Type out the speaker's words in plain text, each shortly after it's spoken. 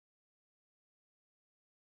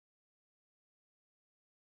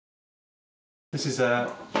This is a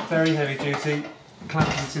very heavy duty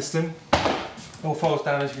clamping system. All folds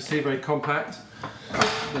down, as you can see, very compact.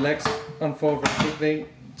 The legs unfold very quickly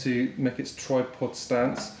to make its tripod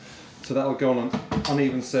stance. So that will go on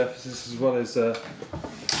uneven surfaces as well as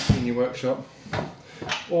in your workshop.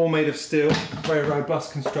 All made of steel, very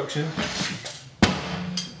robust construction.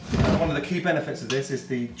 One of the key benefits of this is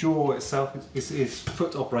the jaw itself is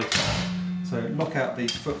foot operated. So lock out the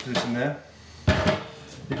foot position there.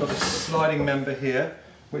 You've got this sliding member here,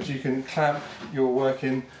 which you can clamp your work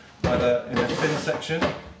in either in a thin section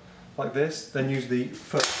like this, then use the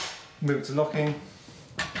foot, move it to locking,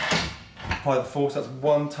 apply the force. That's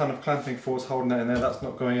 1 ton of clamping force holding that in there, that's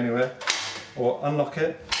not going anywhere. Or unlock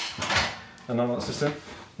it and unlock the system.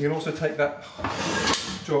 You can also take that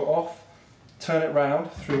jaw off, turn it round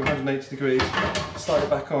through 180 degrees, slide it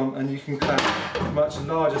back on, and you can clamp much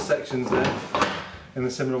larger sections there in a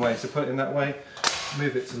similar way. So put it in that way,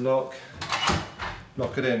 move it to lock,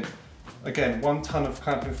 lock it in. Again, 1 ton of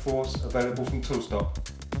clamping force available from tool stop.